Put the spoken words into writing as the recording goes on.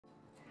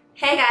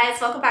Hey guys,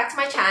 welcome back to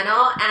my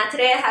channel, and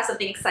today I have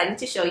something exciting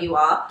to show you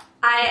all.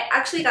 I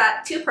actually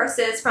got two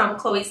purses from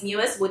Chloe's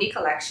newest Woody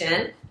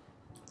collection.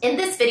 In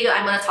this video,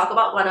 I'm going to talk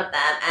about one of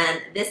them,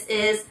 and this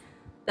is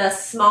the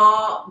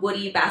small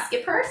Woody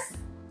basket purse.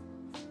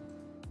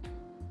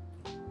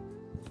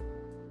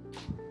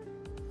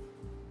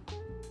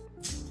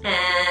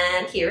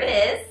 And here it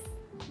is.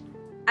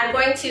 I'm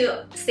going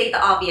to state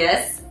the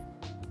obvious.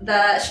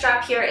 The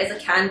strap here is a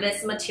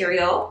canvas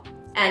material,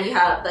 and you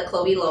have the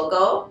Chloe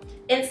logo.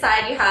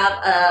 Inside you have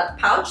a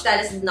pouch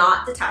that is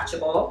not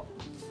detachable,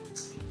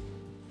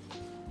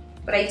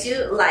 but I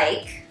do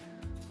like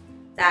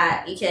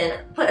that you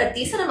can put a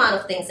decent amount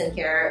of things in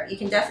here. You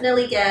can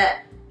definitely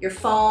get your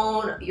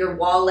phone, your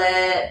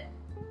wallet,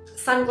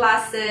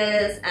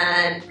 sunglasses,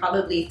 and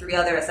probably 3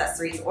 other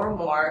accessories or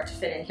more to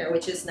fit in here,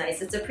 which is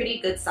nice. It's a pretty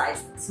good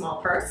sized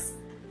small purse.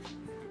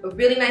 A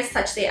really nice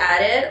touch they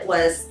added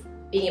was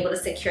being able to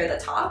secure the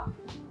top.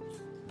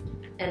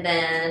 And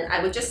then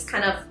I would just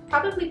kind of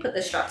probably put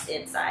the straps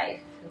inside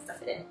and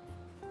stuff it in.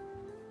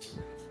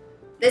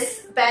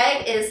 This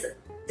bag is,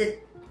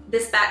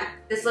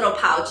 this little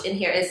pouch in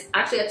here is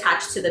actually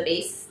attached to the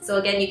base. So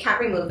again, you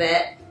can't remove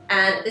it.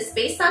 And this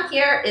base down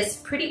here is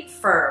pretty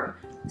firm.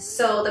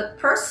 So the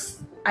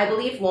purse, I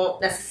believe,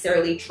 won't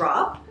necessarily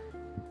drop.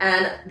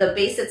 And the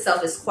base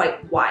itself is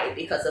quite wide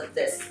because of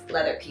this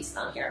leather piece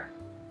down here.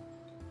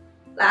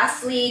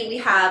 Lastly, we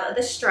have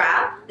the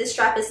strap. This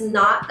strap is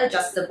not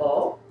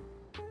adjustable.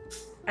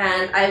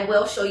 And I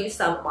will show you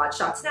some mod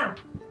shots now.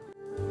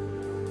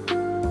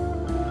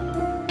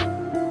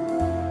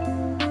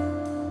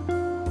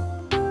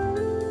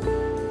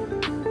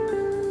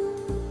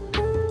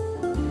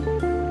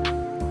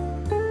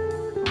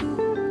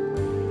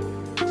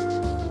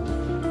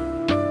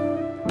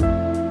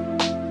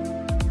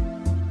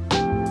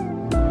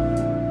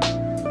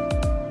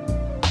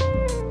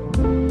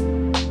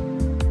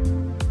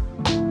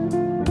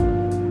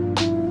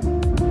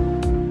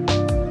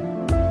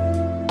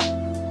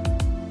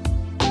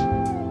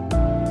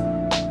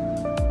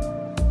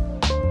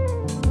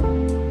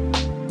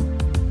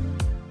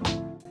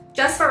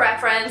 Just for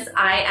reference,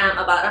 I am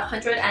about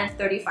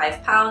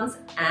 135 pounds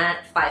and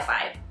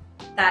 5'5".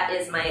 That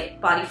is my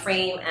body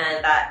frame,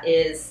 and that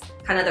is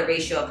kind of the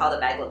ratio of how the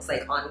bag looks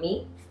like on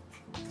me.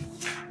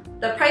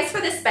 The price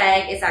for this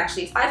bag is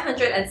actually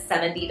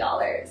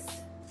 $570.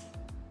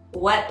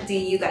 What do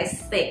you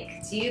guys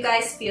think? Do you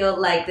guys feel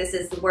like this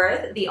is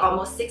worth the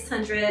almost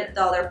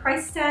 $600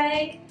 price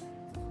tag?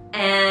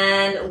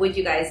 And would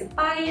you guys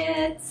buy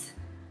it?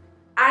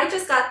 I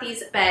just got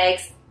these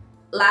bags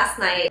last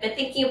night. I've been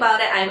thinking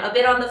about it. I'm a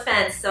bit on the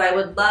fence, so I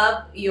would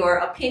love your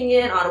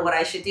opinion on what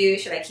I should do.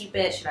 Should I keep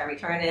it? Should I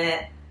return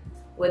it?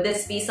 Would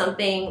this be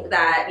something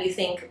that you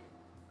think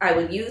I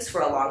would use for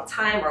a long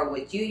time, or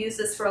would you use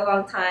this for a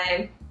long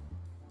time?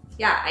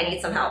 Yeah, I need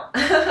some help.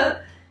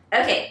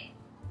 Okay.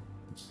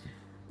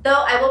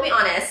 Though I will be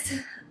honest,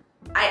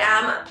 I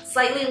am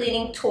slightly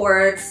leaning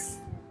towards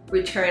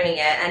returning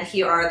it, and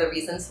here are the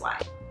reasons why.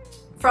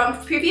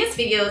 From previous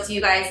videos, you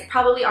guys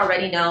probably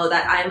already know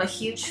that I'm a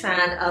huge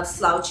fan of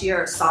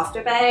slouchier,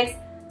 softer bags.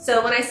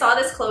 So when I saw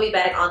this Chloe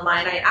bag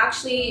online, I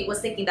actually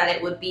was thinking that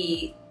it would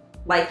be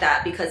like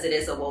that because it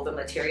is a woven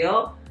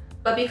material.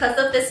 But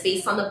because of this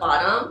base on the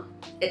bottom,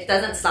 it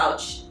doesn't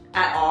slouch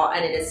at all,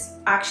 and it is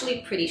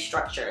actually pretty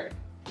structured.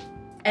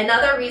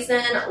 Another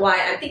reason why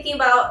I'm thinking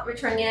about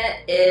returning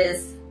it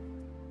is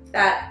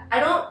that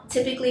I don't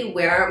typically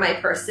wear my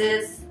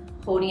purses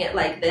holding it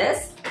like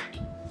this,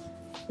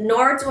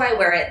 nor do I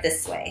wear it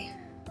this way.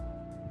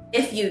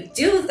 If you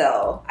do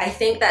though, I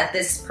think that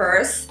this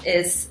purse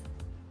is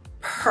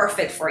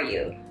perfect for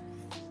you.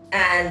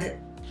 And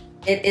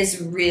it is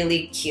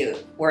really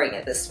cute wearing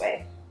it this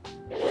way.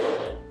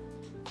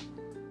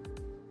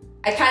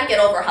 I can't get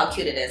over how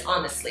cute it is,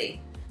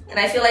 honestly. And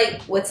I feel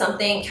like with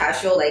something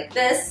casual like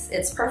this,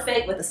 it's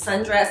perfect. With a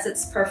sundress,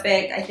 it's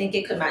perfect. I think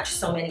it could match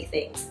so many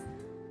things.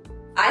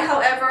 I,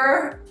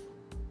 however,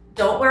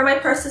 don't wear my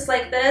purses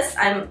like this.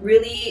 I'm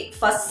really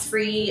fuss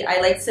free.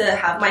 I like to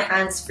have my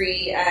hands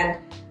free, and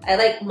I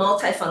like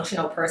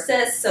multifunctional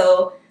purses.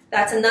 So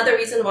that's another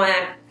reason why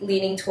I'm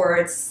leaning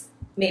towards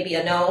maybe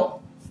a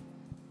no.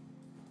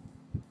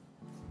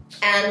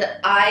 And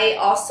I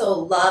also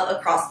love a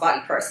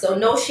crossbody purse. So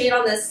no shade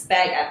on this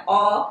bag at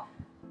all.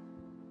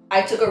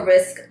 I took a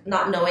risk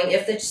not knowing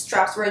if the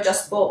straps were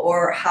adjustable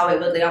or how it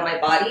would lay on my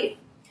body.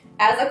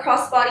 As a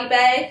crossbody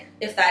bag,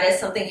 if that is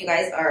something you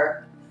guys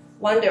are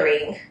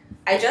wondering,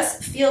 I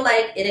just feel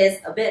like it is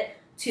a bit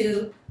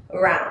too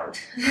round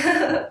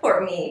for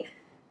me.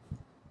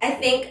 I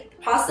think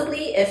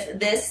possibly if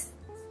this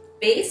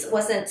base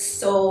wasn't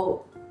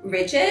so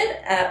rigid,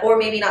 or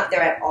maybe not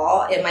there at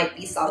all, it might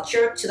be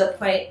slouchier to the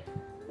point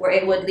where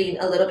it would lean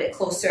a little bit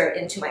closer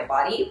into my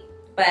body.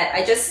 But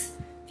I just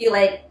feel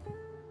like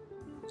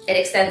it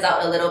extends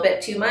out a little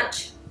bit too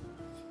much.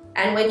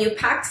 And when you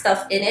pack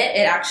stuff in it,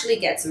 it actually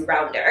gets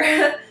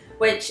rounder,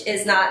 which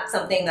is not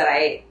something that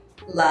I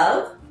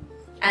love.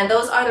 And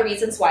those are the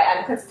reasons why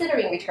I'm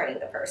considering returning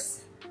the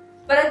purse.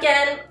 But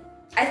again,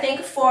 I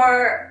think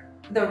for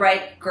the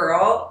right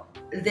girl,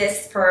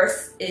 this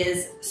purse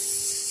is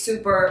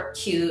super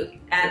cute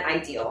and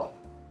ideal.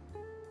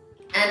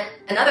 And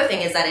another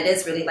thing is that it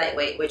is really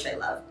lightweight, which I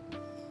love.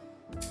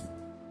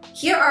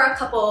 Here are a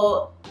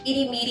couple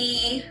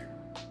itty-meaty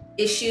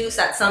issues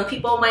that some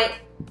people might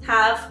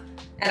have,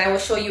 and I will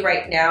show you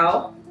right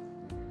now.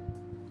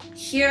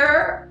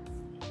 Here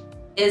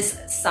is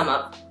some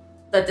of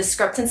the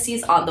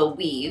discrepancies on the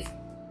weave,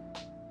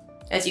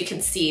 as you can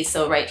see.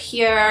 So right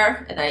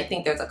here, and I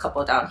think there's a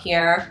couple down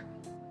here.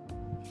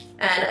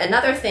 And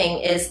another thing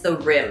is the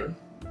rim.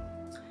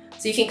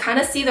 So you can kind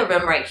of see the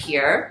rim right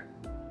here.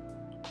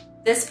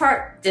 This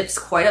part dips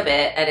quite a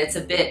bit and it's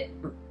a bit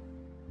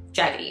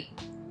jaggedy.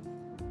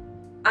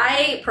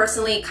 I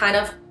personally kind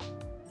of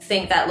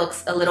think that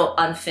looks a little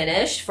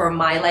unfinished for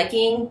my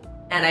liking,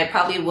 and I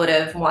probably would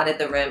have wanted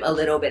the rim a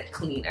little bit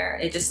cleaner.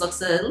 It just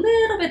looks a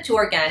little bit too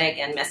organic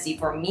and messy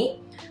for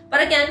me.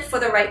 But again, for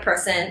the right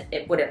person,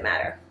 it wouldn't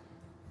matter.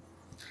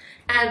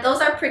 And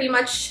those are pretty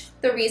much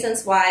the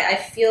reasons why I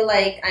feel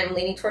like I'm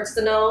leaning towards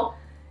the no.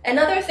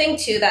 Another thing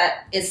too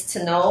that is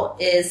to note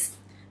is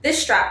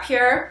this strap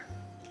here.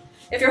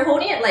 If you're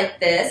holding it like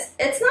this,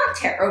 it's not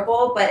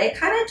terrible, but it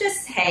kind of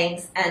just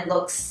hangs and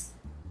looks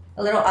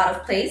a little out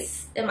of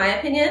place, in my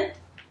opinion.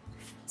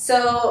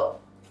 So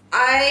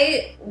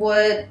I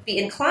would be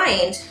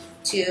inclined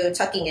to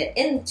tucking it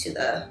into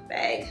the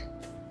bag,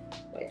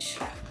 which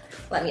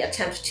let me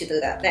attempt to do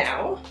that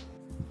now.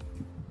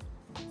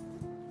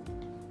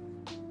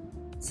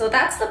 So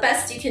that's the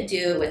best you can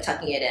do with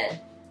tucking it in.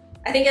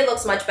 I think it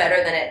looks much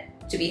better than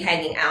it to be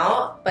hanging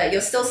out, but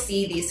you'll still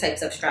see these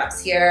types of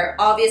straps here.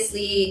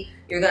 Obviously,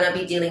 you're gonna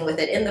be dealing with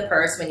it in the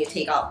purse when you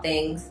take out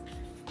things.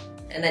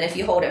 And then if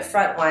you hold it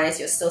front-wise,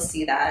 you'll still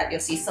see that.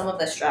 You'll see some of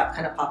the strap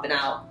kind of popping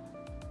out.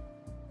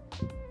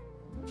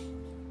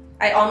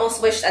 I almost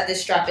wish that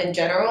this strap in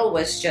general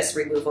was just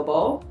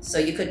removable, so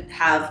you could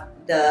have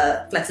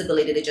the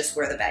flexibility to just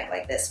wear the bag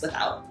like this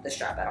without the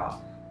strap at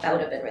all. That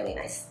would have been really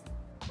nice.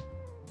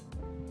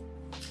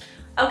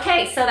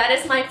 Okay, so that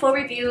is my full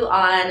review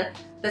on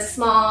the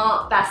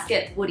small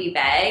basket Woody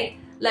bag.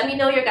 Let me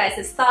know your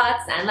guys'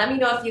 thoughts and let me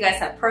know if you guys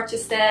have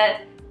purchased it.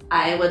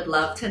 I would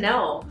love to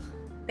know.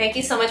 Thank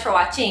you so much for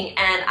watching,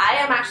 and I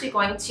am actually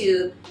going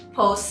to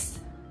post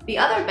the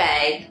other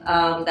bag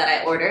that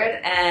I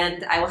ordered,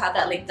 and I will have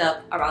that linked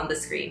up around the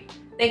screen.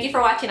 Thank you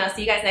for watching. I'll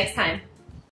see you guys next time.